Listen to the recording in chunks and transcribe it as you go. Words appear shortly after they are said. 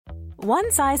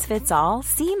One size fits all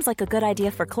seems like a good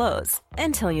idea for clothes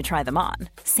until you try them on.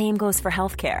 Same goes for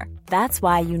healthcare. That's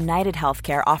why United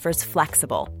Healthcare offers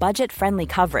flexible, budget-friendly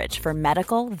coverage for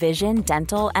medical, vision,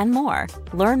 dental, and more.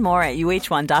 Learn more at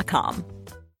uh1.com.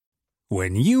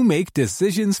 When you make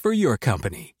decisions for your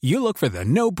company, you look for the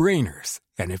no-brainers.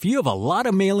 And if you have a lot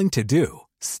of mailing to do,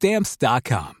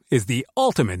 Stamps.com is the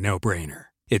ultimate no-brainer.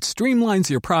 It streamlines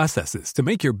your processes to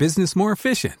make your business more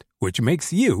efficient, which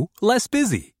makes you less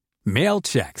busy. Mail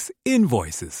checks,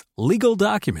 invoices, legal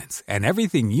documents, and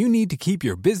everything you need to keep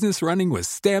your business running with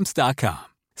Stamps.com.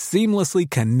 Seamlessly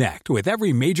connect with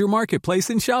every major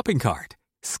marketplace and shopping cart.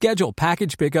 Schedule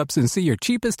package pickups and see your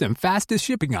cheapest and fastest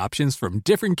shipping options from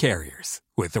different carriers,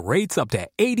 with rates up to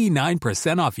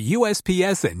 89% off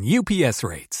USPS and UPS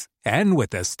rates. And with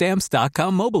the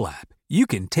Stamps.com mobile app, you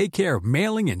can take care of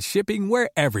mailing and shipping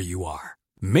wherever you are.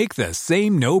 Make the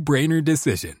same no-brainer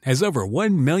decision as over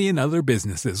 1 million other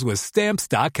businesses with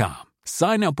Stamps.com.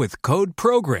 Sign up with code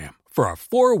PROGRAM for a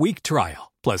 4-week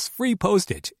trial, plus free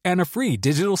postage and a free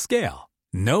digital scale.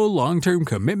 No long-term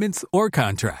commitments or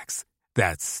contracts.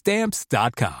 That's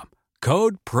Stamps.com.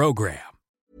 Code PROGRAM.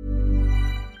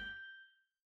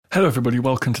 Hello everybody,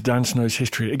 welcome to Dan Snow's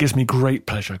History. It gives me great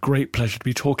pleasure to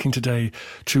be talking today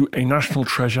to a national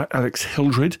treasure, Alex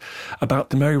Hildred,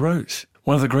 about the Mary Rose,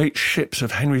 one of the great ships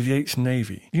of Henry VIII's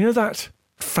Navy. You know that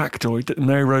factoid that the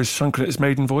Mary Rose sunk on its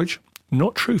maiden voyage?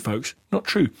 Not true, folks, not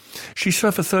true. She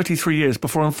served for 33 years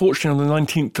before, unfortunately, on the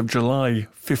 19th of July,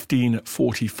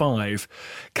 1545,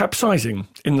 capsizing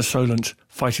in the Solent,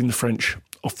 fighting the French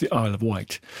off the Isle of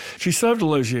Wight. She served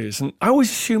all those years, and I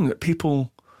always assume that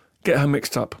people get her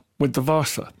mixed up with the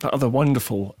Vasa, that other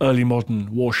wonderful early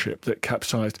modern warship that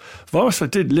capsized. Vasa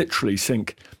did literally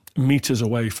sink metres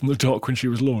away from the dock when she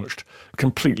was launched.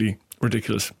 Completely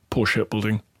ridiculous. Poor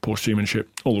shipbuilding, poor seamanship,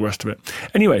 all the rest of it.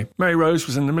 Anyway, Mary Rose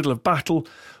was in the middle of battle.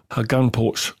 Her gun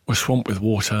ports were swamped with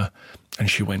water, and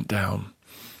she went down.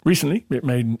 Recently, it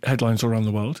made headlines all around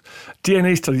the world.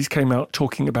 DNA studies came out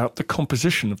talking about the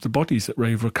composition of the bodies that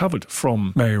they've recovered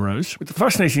from Mary Rose, with the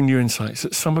fascinating new insights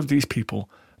that some of these people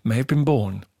may have been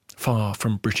born far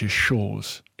from British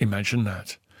shores. Imagine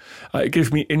that. It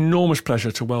gives me enormous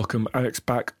pleasure to welcome Alex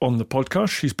back on the podcast.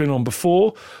 She's been on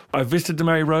before. I visited the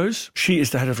Mary Rose. She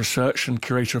is the head of research and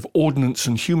curator of ordnance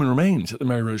and human remains at the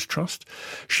Mary Rose Trust.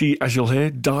 She, as you'll hear,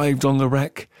 dived on the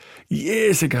wreck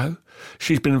years ago.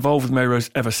 She's been involved with Mary Rose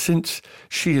ever since.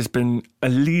 She has been a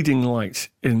leading light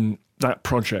in that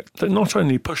project that not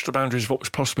only pushed the boundaries of what was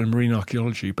possible in marine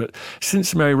archaeology, but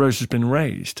since Mary Rose has been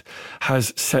raised,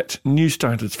 has set new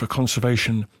standards for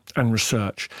conservation and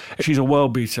research. She's a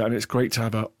world beater, and it's great to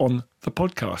have her on the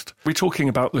podcast. We're talking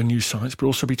about the new science, but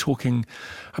also be talking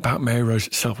about Mary Rose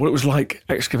itself, what it was like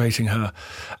excavating her,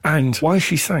 and why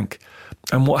she sank,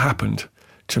 and what happened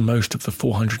to most of the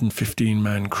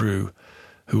 415-man crew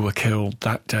who were killed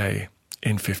that day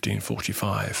in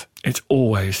 1545. It's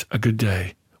always a good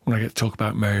day when I get to talk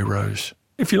about Mary Rose.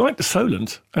 If you like the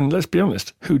Solent, and let's be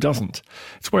honest, who doesn't?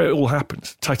 It's where it all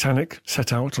happens. Titanic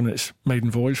set out on its maiden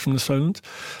voyage from the Solent.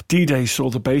 D-Day saw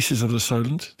the bases of the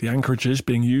Solent, the anchorages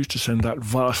being used to send that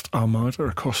vast armada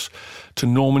across to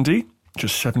Normandy,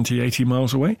 just 70, 80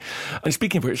 miles away. And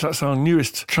speaking of which, that's our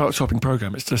newest chart-topping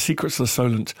programme. It's The Secrets of the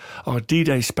Solent, our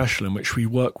D-Day special, in which we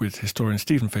work with historian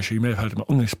Stephen Fisher, you may have heard him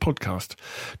on this podcast,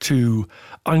 to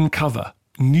uncover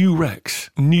new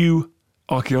wrecks, new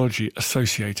archaeology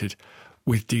associated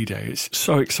with D-Day. It's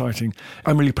so exciting.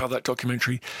 I'm really proud of that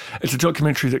documentary. It's a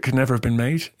documentary that could never have been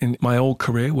made in my old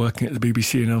career working at the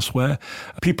BBC and elsewhere.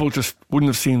 People just wouldn't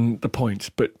have seen the point,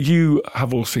 but you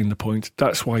have all seen the point.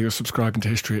 That's why you're subscribing to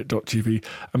history.tv.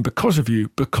 And because of you,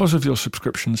 because of your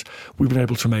subscriptions, we've been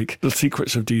able to make The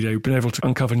Secrets of D-Day. We've been able to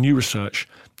uncover new research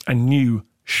and new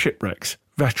shipwrecks,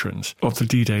 veterans of the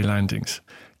D-Day landings.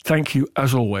 Thank you,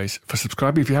 as always, for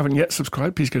subscribing. If you haven't yet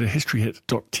subscribed, please go to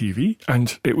historyhit.tv,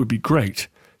 and it would be great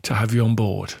to have you on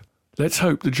board. Let's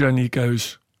hope the journey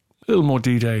goes a little more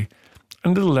D-Day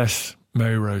and a little less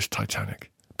Mary Rose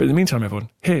Titanic. But in the meantime, everyone,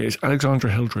 here is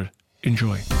Alexandra Hildred.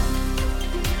 Enjoy.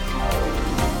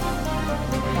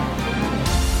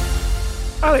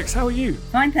 Alex, how are you?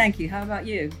 Fine, thank you. How about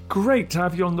you? Great to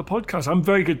have you on the podcast. I'm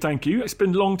very good, thank you. It's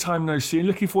been a long time no see, and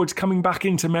looking forward to coming back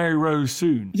into Mary Rose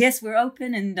soon. Yes, we're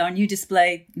open, and our new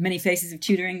display, Many Faces of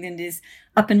Tudor England, is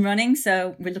up and running,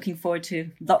 so we're looking forward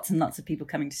to lots and lots of people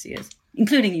coming to see us,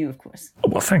 including you, of course. Oh,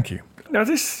 well, thank you. Now,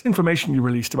 this information you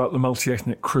released about the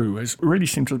multi-ethnic crew has really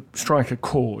seemed to strike a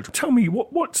chord. Tell me,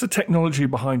 what's the technology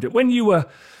behind it? When you were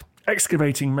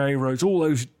excavating Mary Rose all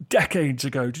those decades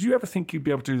ago, did you ever think you'd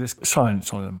be able to do this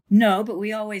science on them? No, but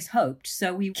we always hoped.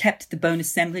 So we kept the bone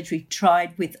assemblage. We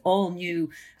tried with all new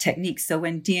techniques. So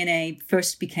when DNA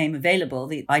first became available,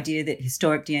 the idea that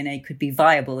historic DNA could be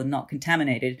viable and not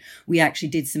contaminated, we actually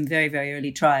did some very, very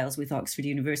early trials with Oxford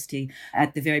University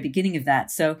at the very beginning of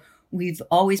that. So we've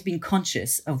always been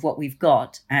conscious of what we've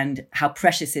got and how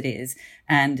precious it is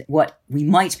and what we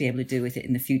might be able to do with it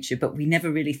in the future. But we never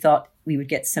really thought we would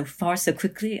get so far so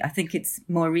quickly. I think it's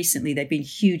more recently, there have been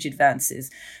huge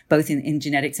advances, both in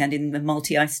genetics and in the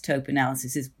multi-isotope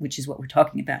analysis, which is what we're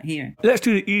talking about here. Let's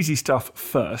do the easy stuff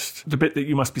first, the bit that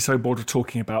you must be so bored of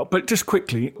talking about. But just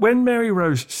quickly, when Mary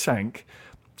Rose sank,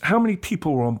 how many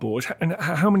people were on board and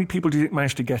how many people did it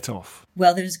manage to get off?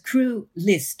 Well, there's a crew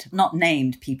list, not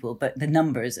named people, but the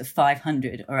numbers of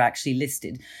 500 are actually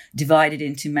listed, divided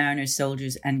into mariners,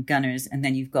 soldiers and gunners. And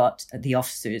then you've got the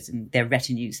officers and their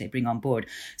retinues they bring on board.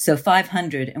 So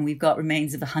 500, and we've got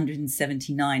remains of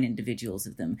 179 individuals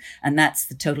of them. And that's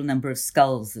the total number of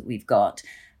skulls that we've got.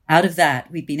 Out of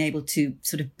that, we've been able to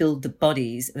sort of build the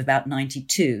bodies of about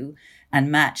 92 and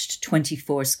matched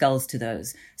 24 skulls to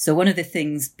those. So one of the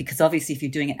things, because obviously if you're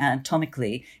doing it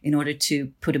anatomically, in order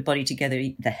to put a body together,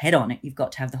 the head on it, you've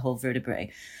got to have the whole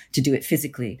vertebrae to do it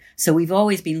physically. So we've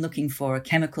always been looking for a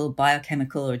chemical,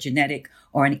 biochemical or genetic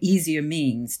or an easier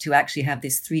means to actually have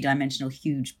this three-dimensional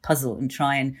huge puzzle and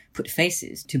try and put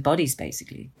faces to bodies,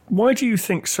 basically. Why do you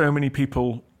think so many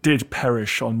people did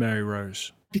perish on Mary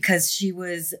Rose? Because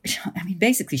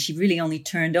basically she really only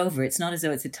turned over. It's not as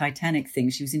though it's a Titanic thing.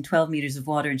 She was in 12 meters of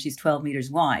water and she's 12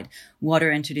 meters wide. Water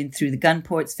entered in through the gun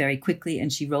ports very quickly and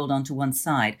she rolled onto one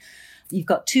side. You've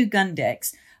got two gun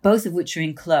decks, both of which are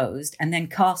enclosed, and then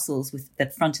castles with the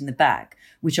front and the back,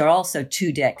 which are also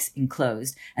two decks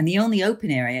enclosed. And the only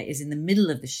open area is in the middle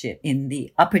of the ship in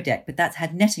the upper deck, but that's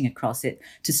had netting across it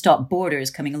to stop boarders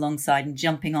coming alongside and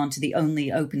jumping onto the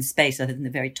only open space other than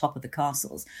the very top of the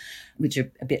castles, which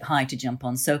are a bit high to jump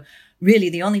on. So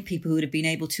really the only people who would have been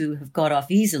able to have got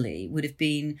off easily would have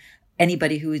been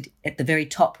anybody who would at the very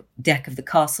top deck of the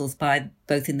castles by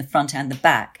both in the front and the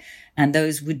back. And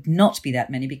those would not be that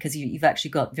many because you've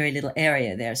actually got very little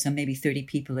area there. So maybe 30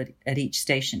 people at each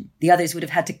station. The others would have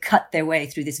had to cut their way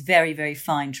through this very, very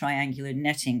fine triangular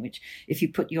netting, which if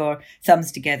you put your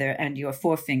thumbs together and your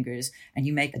forefingers and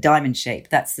you make a diamond shape,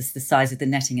 that's the size of the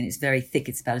netting. And it's very thick.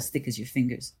 It's about as thick as your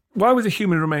fingers. Why were the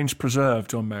human remains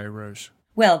preserved on Mary Rose?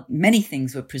 Well, many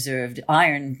things were preserved.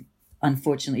 Iron,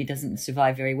 unfortunately, doesn't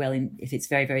survive very well if it's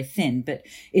very, very thin, but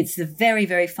it's the very,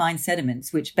 very fine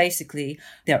sediments, which basically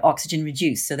they're oxygen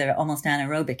reduced. So they're almost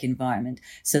anaerobic environment.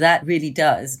 So that really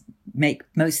does make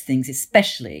most things,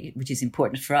 especially, which is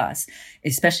important for us,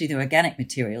 especially the organic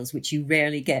materials, which you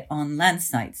rarely get on land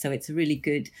sites. So it's a really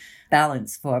good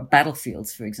balance for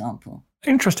battlefields, for example.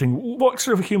 Interesting. What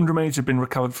sort of human remains have been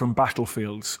recovered from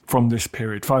battlefields from this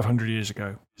period, 500 years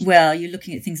ago? Well, you're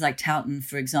looking at things like Towton,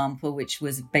 for example, which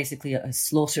was basically a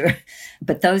slaughter.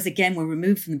 But those, again, were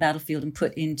removed from the battlefield and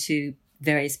put into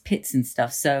various pits and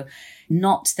stuff. So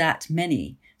not that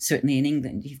many, certainly in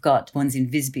England. You've got ones in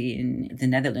Visby in the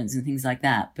Netherlands and things like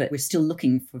that. But we're still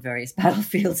looking for various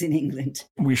battlefields in England.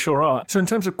 We sure are. So in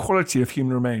terms of quality of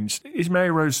human remains, is Mary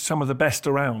Rose some of the best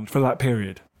around for that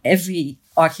period? Every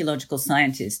archaeological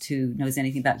scientist who knows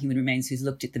anything about human remains who's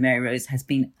looked at the Mary Rose has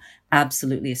been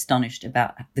absolutely astonished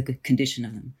about the condition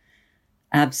of them.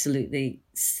 Absolutely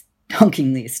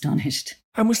stonkingly astonished.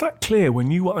 And was that clear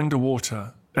when you were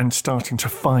underwater and starting to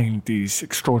find these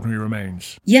extraordinary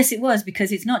remains? Yes, it was,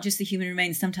 because it's not just the human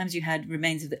remains. Sometimes you had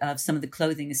remains of some of the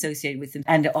clothing associated with them,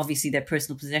 and obviously their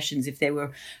personal possessions if they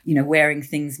were, wearing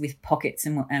things with pockets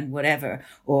and whatever,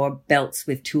 or belts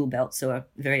with tool belts or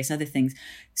various other things.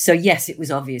 So yes, it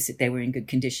was obvious that they were in good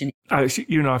condition. Alex,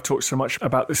 you and I have talked so much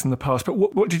about this in the past, but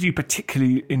what did you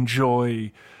particularly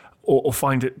enjoy or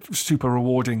find it super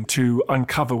rewarding to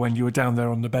uncover when you were down there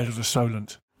on the bed of the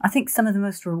Solent? I think some of the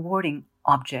most rewarding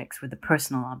objects were the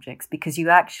personal objects, because you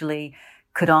actually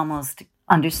could almost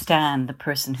understand the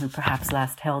person who perhaps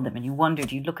last held them. And you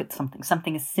wondered, you look at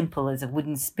something as simple as a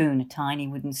wooden spoon, a tiny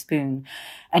wooden spoon,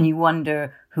 and you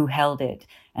wonder who held it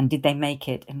and did they make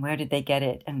it and where did they get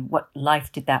it and what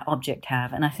life did that object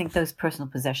have. And I think those personal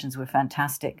possessions were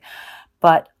fantastic.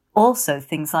 But also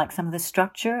things like some of the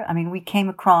structure. I mean, we came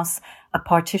across a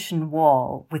partition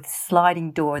wall with a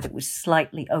sliding door that was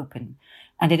slightly open.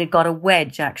 And it had got a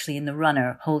wedge actually in the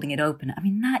runner holding it open. I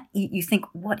mean, that you think,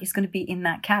 what is going to be in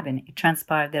that cabin? It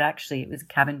transpired that actually it was a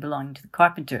cabin belonging to the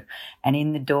carpenter. And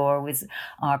in the door was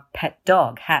our pet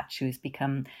dog, Hatch, who has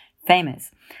become famous.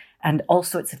 And all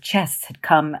sorts of chests had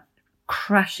come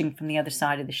crashing from the other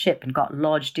side of the ship and got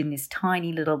lodged in this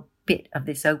tiny little bit of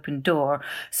this open door.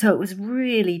 So it was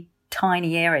really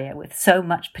tiny area with so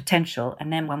much potential.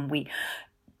 And then when we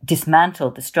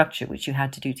dismantled the structure, which you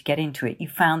had to do to get into it, you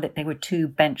found that there were 2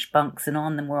 bench bunks, and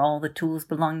on them were all the tools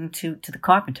belonging to the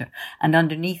carpenter. And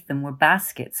underneath them were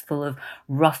baskets full of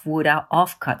rough wood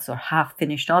offcuts or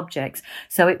half-finished objects.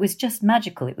 So it was just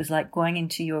magical. It was like going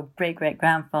into your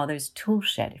great-great-grandfather's tool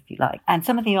shed, if you like. And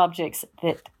some of the objects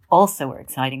that also were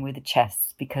exciting were the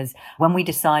chests, because when we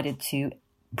decided to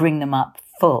bring them up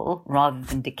full rather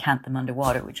than decant them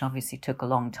underwater, which obviously took a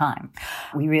long time,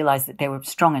 we realized that they were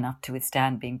strong enough to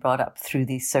withstand being brought up through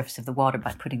the surface of the water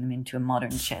by putting them into a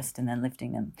modern chest and then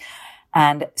lifting them.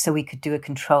 And so we could do a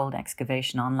controlled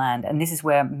excavation on land. And this is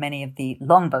where many of the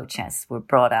longbow chests were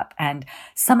brought up. And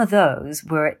some of those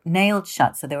were nailed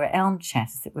shut. So there were elm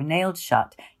chests that were nailed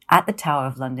shut at the Tower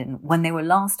of London when they were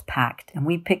last packed, and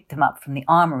we picked them up from the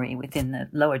armory within the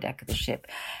lower deck of the ship,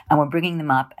 and we're bringing them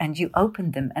up, and you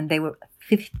opened them, and they were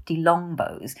 50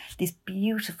 longbows, this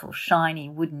beautiful, shiny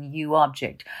wooden yew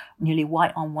object, nearly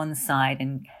white on one side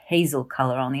and hazel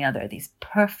colour on the other, these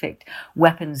perfect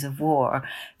weapons of war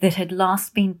that had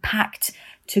last been packed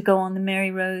to go on the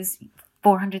Mary Rose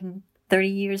 430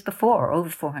 years before, or over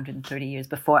 430 years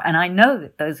before. And I know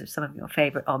that those are some of your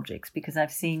favourite objects because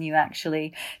I've seen you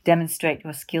actually demonstrate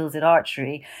your skills at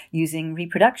archery using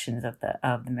reproductions of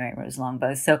the Mary Rose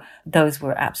longbows. So those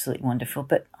were absolutely wonderful,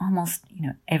 but almost,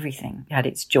 everything had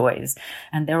its joys,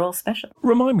 and they're all special.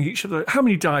 Remind me, how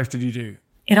many dives did you do?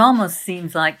 It almost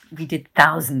seems like we did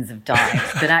thousands of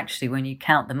dives, but actually when you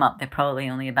count them up, they're probably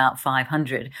only about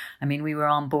 500. I mean, we were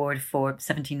on board for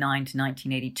 79 to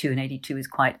 1982, and 82 is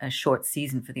quite a short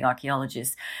season for the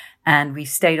archaeologists. And we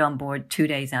stayed on board 2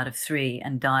 days out of 3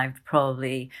 and dived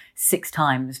probably 6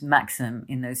 times maximum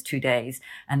in those 2 days.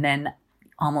 And then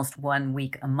almost 1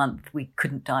 week a month we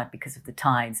couldn't dive because of the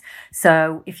tides.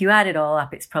 So if you add it all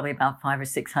up, it's probably about 500 or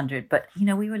 600. But,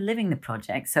 we were living the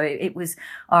project. So it was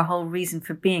our whole reason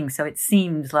for being. So it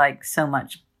seems like so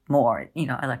much more.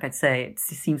 Like I'd say, it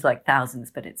seems like thousands,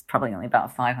 but it's probably only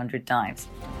about 500 dives.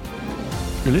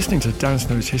 You're listening to Dan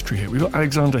Snow's History here. We've got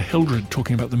Alexander Hildred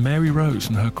talking about the Mary Rose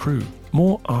and her crew.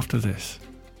 More after this.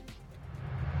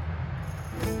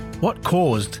 What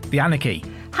caused the anarchy?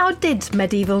 How did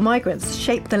medieval migrants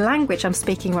shape the language I'm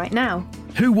speaking right now?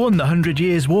 Who won the 100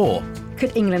 Years' War?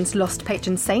 Could England's lost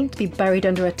patron saint be buried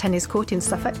under a tennis court in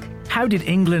Suffolk? How did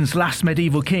England's last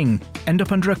medieval king end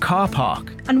up under a car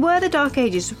park? And were the Dark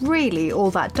Ages really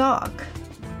all that dark?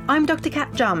 I'm Dr.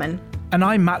 Kat Jarman. And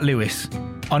I'm Matt Lewis.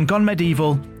 On Gone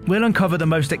Medieval, we'll uncover the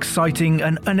most exciting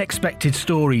and unexpected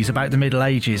stories about the Middle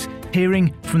Ages,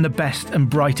 hearing from the best and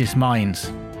brightest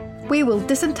minds. We will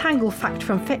disentangle fact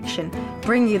from fiction,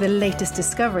 bring you the latest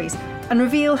discoveries, and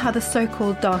reveal how the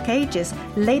so-called Dark Ages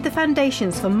laid the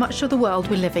foundations for much of the world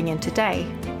we're living in today.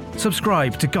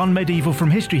 Subscribe to Gone Medieval from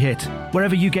History Hit,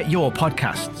 wherever you get your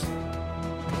podcasts.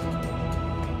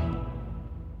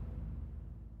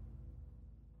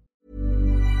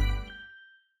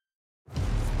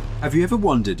 Have you ever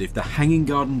wondered if the Hanging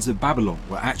Gardens of Babylon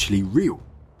were actually real?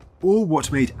 Or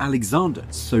what made Alexander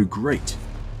so great?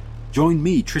 Join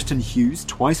me, Tristan Hughes,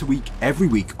 twice a week, every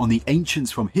week on the Ancients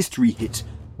from History Hit,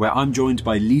 where I'm joined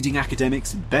by leading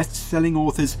academics, best-selling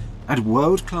authors, and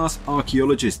world-class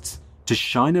archaeologists to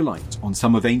shine a light on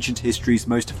some of ancient history's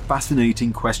most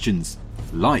fascinating questions,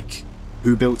 like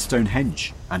who built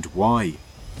Stonehenge and why?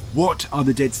 What are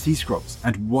the Dead Sea Scrolls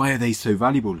and why are they so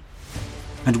valuable?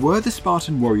 And were the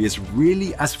Spartan warriors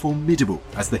really as formidable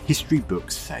as the history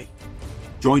books say?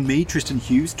 Join me, Tristan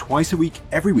Hughes, twice a week,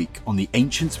 every week on the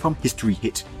Ancients from History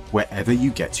Hit, wherever you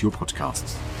get your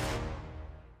podcasts.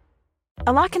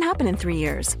 A lot can happen in 3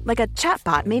 years, like a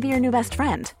chatbot may be your new best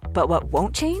friend. But what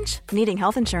won't change? Needing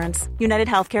health insurance. United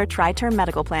Healthcare Tri-Term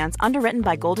Medical Plans, underwritten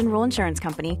by Golden Rule Insurance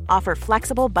Company, offer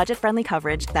flexible, budget-friendly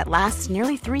coverage that lasts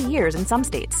nearly 3 years in some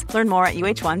states. Learn more at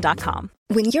uh1.com.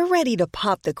 When you're ready to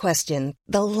pop the question,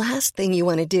 the last thing you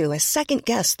want to do is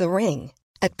second-guess the ring.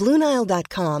 At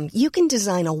BlueNile.com, you can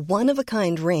design a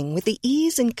one-of-a-kind ring with the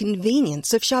ease and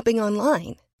convenience of shopping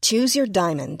online. Choose your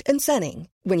diamond and setting.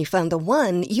 When you find the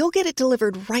one, you'll get it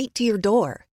delivered right to your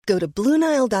door. Go to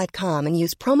BlueNile.com and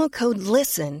use promo code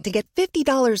LISTEN to get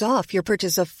 $50 off your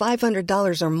purchase of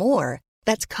 $500 or more.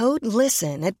 That's code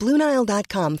LISTEN at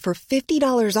BlueNile.com for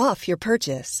 $50 off your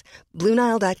purchase.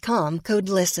 BlueNile.com, code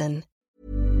LISTEN.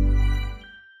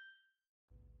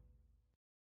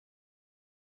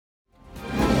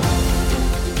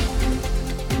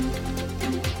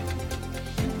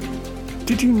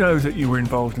 Did you know that you were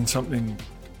involved in something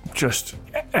just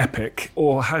epic,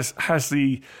 or has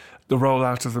the the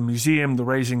rollout of the museum, the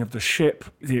raising of the ship,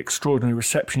 the extraordinary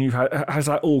reception you've had, has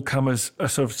that all come as a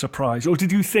sort of surprise? Or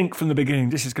did you think from the beginning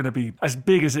this is going to be as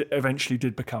big as it eventually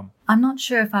did become? I'm not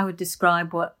sure if I would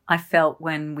describe what I felt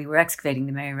when we were excavating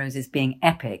the Mary Rose as being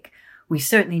epic. We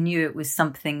certainly knew it was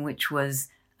something which was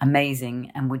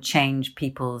amazing and would change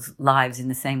people's lives in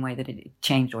the same way that it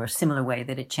changed, or a similar way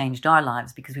that it changed our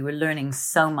lives, because we were learning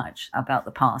so much about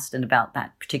the past and about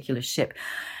that particular ship.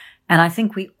 And I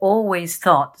think we always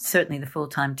thought, certainly the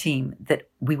full-time team, that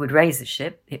we would raise the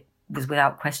ship. It was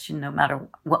without question, no matter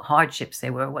what hardships they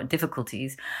were, what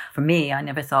difficulties. For me, I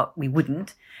never thought we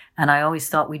wouldn't. And I always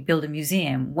thought we'd build a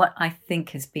museum. What I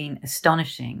think has been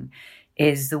astonishing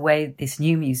is the way this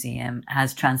new museum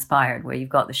has transpired, where you've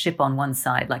got the ship on one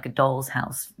side, like a doll's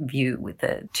house view with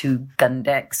the 2 gun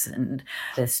decks and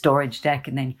the storage deck,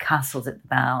 and then castles at the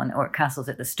bow or castles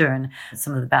at the stern,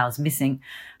 some of the bows missing.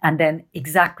 And then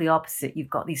exactly opposite, you've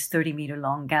got these 30-meter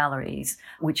long galleries,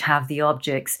 which have the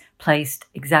objects placed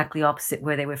exactly opposite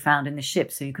where they were found in the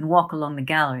ship. So you can walk along the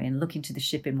gallery and look into the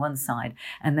ship in one side,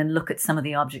 and then look at some of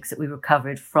the objects that we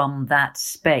recovered from that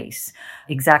space,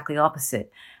 exactly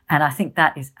opposite. And I think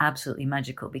that is absolutely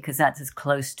magical, because that's as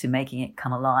close to making it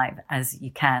come alive as you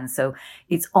can. So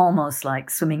it's almost like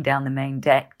swimming down the main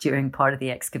deck during part of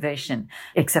the excavation,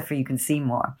 except for you can see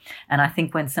more. And I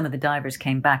think when some of the divers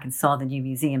came back and saw the new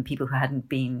museum, people who hadn't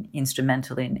been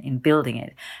instrumental in building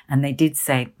it, and they did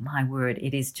say, my word,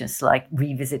 it is just like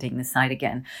revisiting the site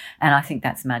again. And I think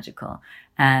that's magical.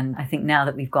 And I think now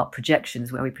that we've got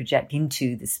projections where we project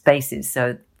into the spaces,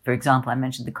 so for example, I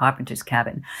mentioned the carpenter's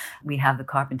cabin. We have the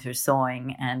carpenter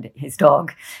sawing and his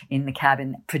dog in the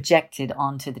cabin projected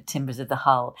onto the timbers of the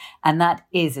hull. And that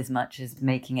is as much as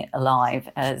making it alive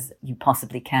as you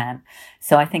possibly can.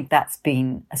 So I think that's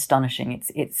been astonishing.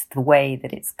 It's the way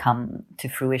that it's come to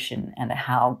fruition and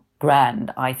how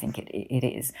grand I think it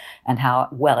is, and how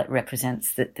well it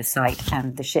represents the site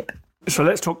and the ship. So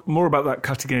let's talk more about that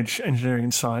cutting-edge engineering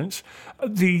and science.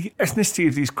 The ethnicity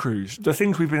of these crews, the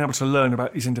things we've been able to learn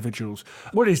about these individuals.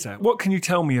 What is that? What can you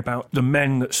tell me about the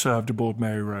men that served aboard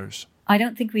Mary Rose? I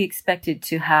don't think we expected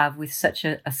to have, with such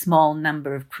a small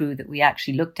number of crew that we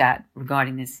actually looked at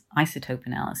regarding this isotope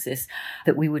analysis,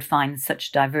 that we would find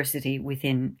such diversity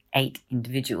within 8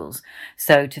 individuals.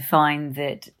 So to find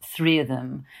that 3 of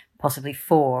them, possibly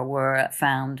 4, were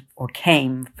found or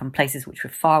came from places which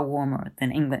were far warmer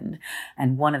than England.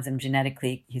 And one of them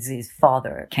genetically, his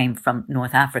father came from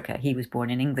North Africa. He was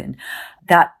born in England.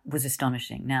 That was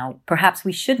astonishing. Now, perhaps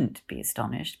we shouldn't be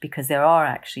astonished, because there are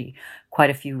actually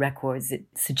quite a few records that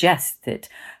suggest that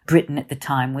Britain at the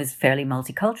time was fairly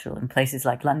multicultural in places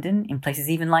like London, in places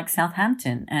even like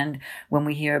Southampton. And when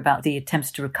we hear about the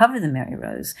attempts to recover the Mary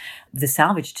Rose, the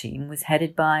salvage team was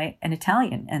headed by an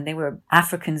Italian, and they were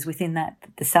Africans within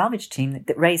the salvage team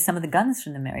that raised some of the guns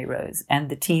from the Mary Rose, and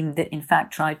the team that in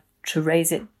fact tried to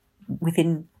raise it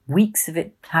within weeks of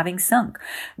it having sunk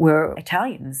were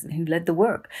Italians who led the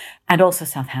work. And also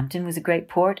Southampton was a great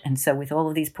port. And so with all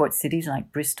of these port cities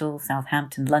like Bristol,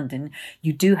 Southampton, London,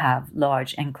 you do have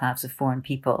large enclaves of foreign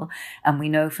people. And we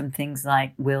know from things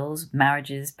like wills,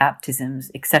 marriages,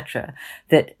 baptisms, etc.,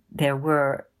 that there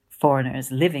were foreigners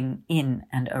living in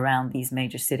and around these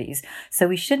major cities. So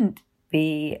we shouldn't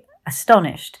be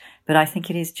astonished, but I think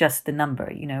it is just the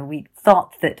number. You know, we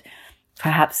thought that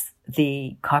perhaps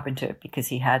the carpenter, because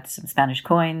he had some Spanish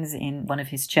coins in one of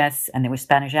his chests and there were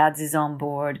Spanish adzes on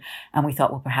board, and we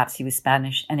thought, well, perhaps he was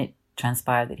Spanish, and it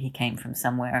transpired that he came from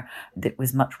somewhere that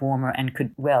was much warmer and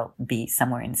could well be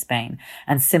somewhere in Spain.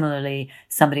 And similarly,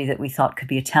 somebody that we thought could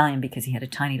be Italian because he had a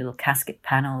tiny little casket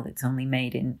panel that's only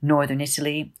made in northern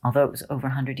Italy, although it was over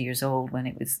 100 years old when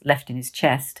it was left in his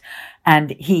chest.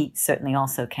 And he certainly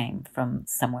also came from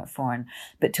somewhere foreign.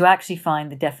 But to actually find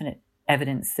the definite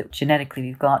evidence that genetically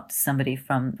we've got somebody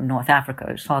from North Africa,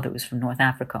 his father was from North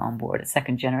Africa on board, a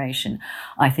second generation,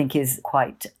 I think is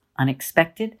quite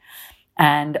unexpected.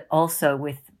 And also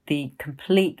with the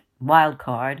complete wild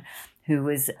card, who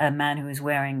was a man who was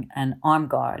wearing an arm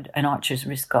guard, an archer's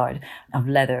wrist guard of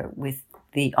leather with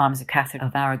the arms of Catherine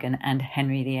of Aragon and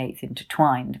Henry VIII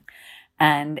intertwined.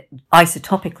 And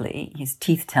isotopically, his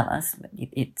teeth tell us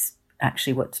it's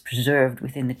actually what's preserved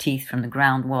within the teeth from the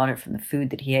groundwater, from the food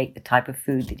that he ate, the type of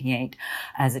food that he ate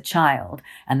as a child.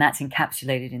 And that's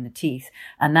encapsulated in the teeth.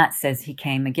 And that says he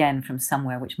came again from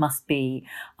somewhere which must be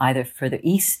either further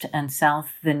east and south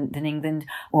than England,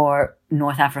 or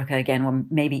North Africa again, or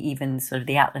maybe even sort of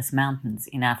the Atlas Mountains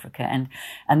in Africa.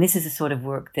 And this is a sort of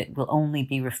work that will only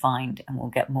be refined and will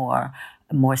get more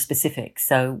specific.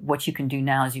 So what you can do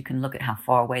now is you can look at how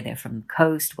far away they're from the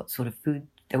coast, what sort of food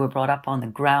They were brought up on the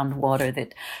groundwater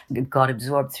that got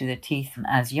absorbed through their teeth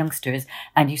as youngsters,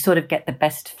 and you sort of get the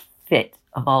best fit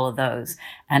of all of those.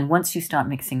 And once you start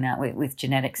mixing that with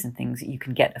genetics and things, you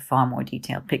can get a far more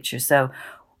detailed picture. So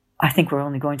I think we're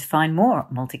only going to find more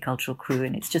multicultural crew,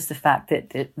 and it's just the fact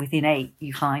that within 8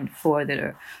 you find 4 that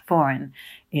are foreign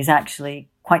is actually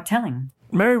quite telling.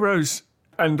 Mary Rose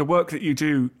and the work that you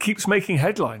do keeps making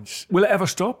headlines. Will it ever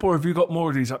stop, or have you got more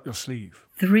of these up your sleeve?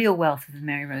 The real wealth of the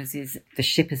Mary Rose is the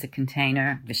ship as a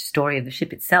container, the story of the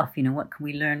ship itself. You know, what can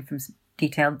we learn from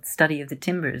detailed study of the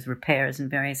timbers, repairs, and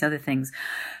various other things?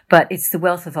 But it's the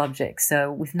wealth of objects.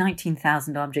 So with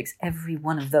 19,000 objects, every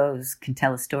one of those can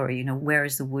tell a story. You know, where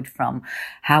is the wood from?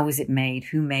 How was it made?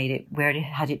 Who made it? Where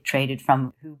had it traded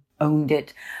from? Who owned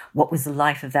it? What was the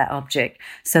life of that object?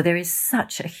 So there is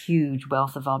such a huge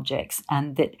wealth of objects,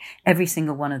 and that every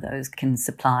single one of those can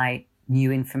supply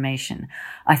new information.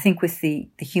 I think with the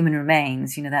human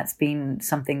remains, you know, that's been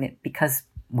something that, because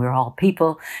we're all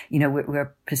people, you know,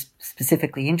 we're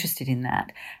specifically interested in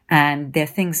that. And there are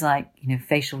things like, you know,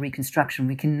 facial reconstruction.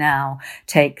 We can now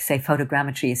take, say,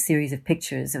 photogrammetry, a series of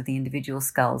pictures of the individual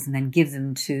skulls, and then give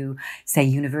them to, say,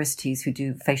 universities who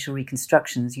do facial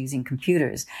reconstructions using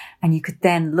computers. And you could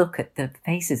then look at the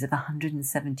faces of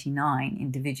 179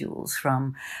 individuals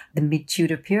from the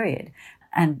mid-Tudor period.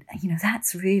 And, you know,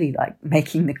 that's really like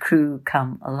making the crew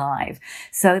come alive.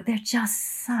 So they're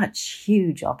just such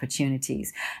huge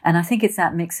opportunities. And I think it's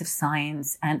that mix of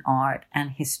science and art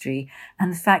and history,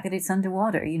 and the fact that it's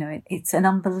underwater. You know, it's an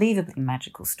unbelievably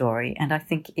magical story. And I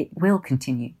think it will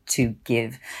continue to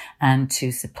give and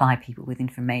to supply people with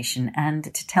information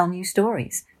and to tell new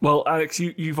stories. Well, Alex,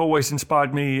 you've always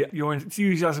inspired me. Your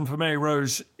enthusiasm for Mary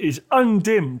Rose is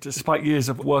undimmed despite years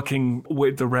of working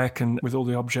with the wreck and with all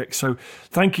the objects. So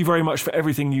thank you very much for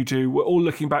everything you do. We're all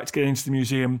looking back to get into the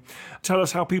museum. Tell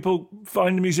us how people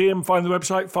find the museum, find the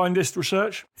website, find this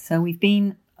research. So we've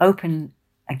been open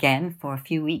again for a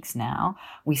few weeks now.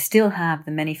 We still have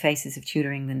the Many Faces of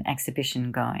Tudor England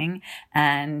exhibition going.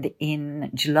 And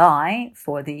in July,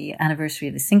 for the anniversary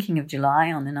of the sinking of July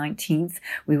on the 19th,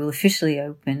 we will officially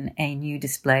open a new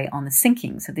display on the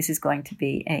sinking. So this is going to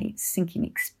be a sinking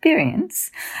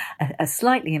experience, a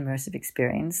slightly immersive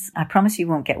experience. I promise you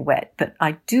won't get wet, but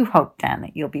I do hope, Dan,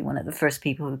 that you'll be one of the first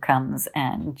people who comes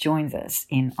and joins us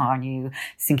in our new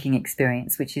sinking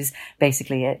experience, which is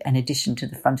basically an addition to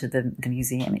the front of the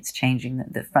museum. It's changing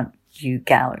the front view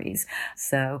galleries.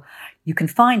 So you can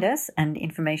find us and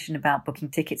information about booking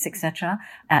tickets, etc.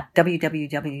 at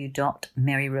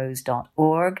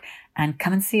www.maryrose.org, and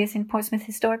come and see us in Portsmouth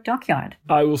Historic Dockyard.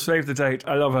 I will save the date.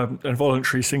 I love a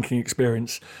voluntary sinking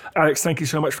experience. Alex, thank you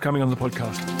so much for coming on the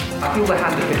podcast. I feel the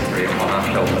hand of history upon our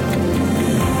shoulders.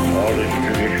 All this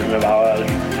tradition of ours,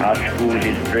 our school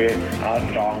history, our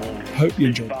songs. Hope you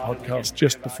enjoyed the podcast.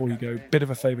 Just before you go, bit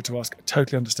of a favour to ask. I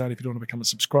totally understand if you don't want to become a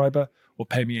subscriber or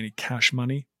pay me any cash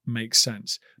money. Makes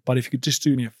sense. But if you could just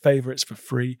do me a favour, it's for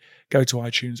free. Go to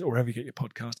iTunes or wherever you get your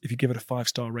podcast. If you give it a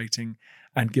 5-star rating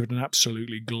and give it an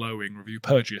absolutely glowing review,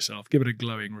 perjure yourself, give it a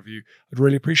glowing review. I'd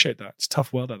really appreciate that. It's a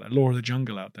tough world out there, law of the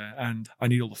jungle out there, and I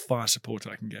need all the fire support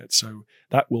I can get. So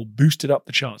that will boost it up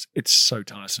the charts. It's so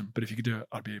tiresome. But if you could do it,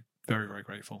 I'd be very, very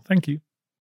grateful. Thank you.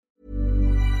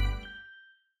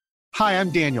 Hi, I'm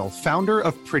Daniel, founder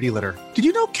of Pretty Litter. Did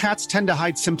you know cats tend to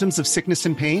hide symptoms of sickness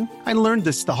and pain? I learned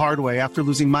this the hard way after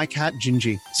losing my cat,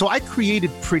 Gingy. So I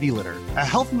created Pretty Litter, a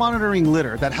health monitoring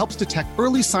litter that helps detect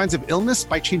early signs of illness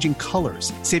by changing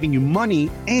colors, saving you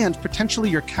money and potentially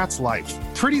your cat's life.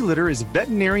 Pretty Litter is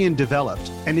veterinarian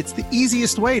developed, and it's the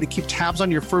easiest way to keep tabs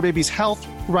on your fur baby's health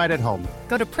right at home.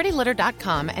 Go to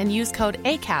prettylitter.com and use code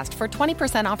ACAST for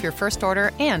 20% off your first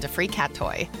order and a free cat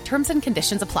toy. Terms and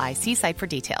conditions apply. See site for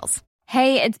details.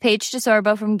 Hey, it's Paige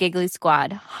DeSorbo from Giggly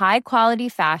Squad. High quality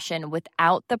fashion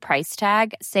without the price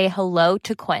tag. Say hello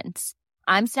to Quince.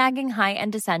 I'm snagging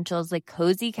high-end essentials like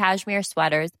cozy cashmere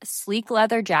sweaters, sleek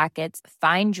leather jackets,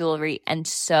 fine jewelry, and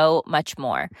so much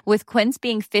more. With Quince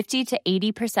being 50 to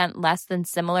 80% less than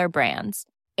similar brands.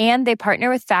 And they partner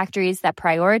with factories that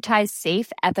prioritize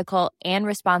safe, ethical, and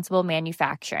responsible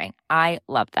manufacturing. I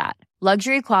love that.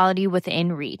 Luxury quality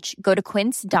within reach. Go to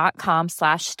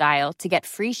quince.com/style to get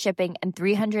free shipping and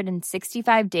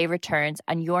 365-day returns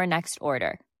on your next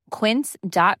order.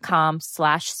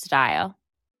 Quince.com/style.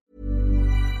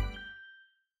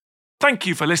 Thank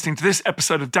you for listening to this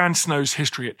episode of Dan Snow's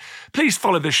History Hit. Please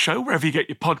follow this show wherever you get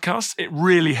your podcasts. It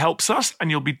really helps us,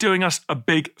 and you'll be doing us a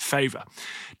big favour.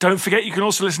 Don't forget, you can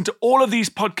also listen to all of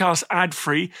these podcasts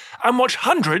ad-free and watch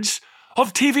hundreds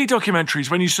of TV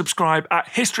documentaries when you subscribe at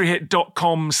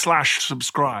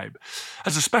historyhit.com/subscribe.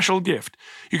 As a special gift,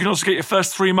 you can also get your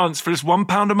first 3 months for just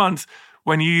 £1 a month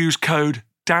when you use code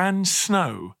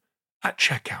DANSNOW at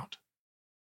checkout.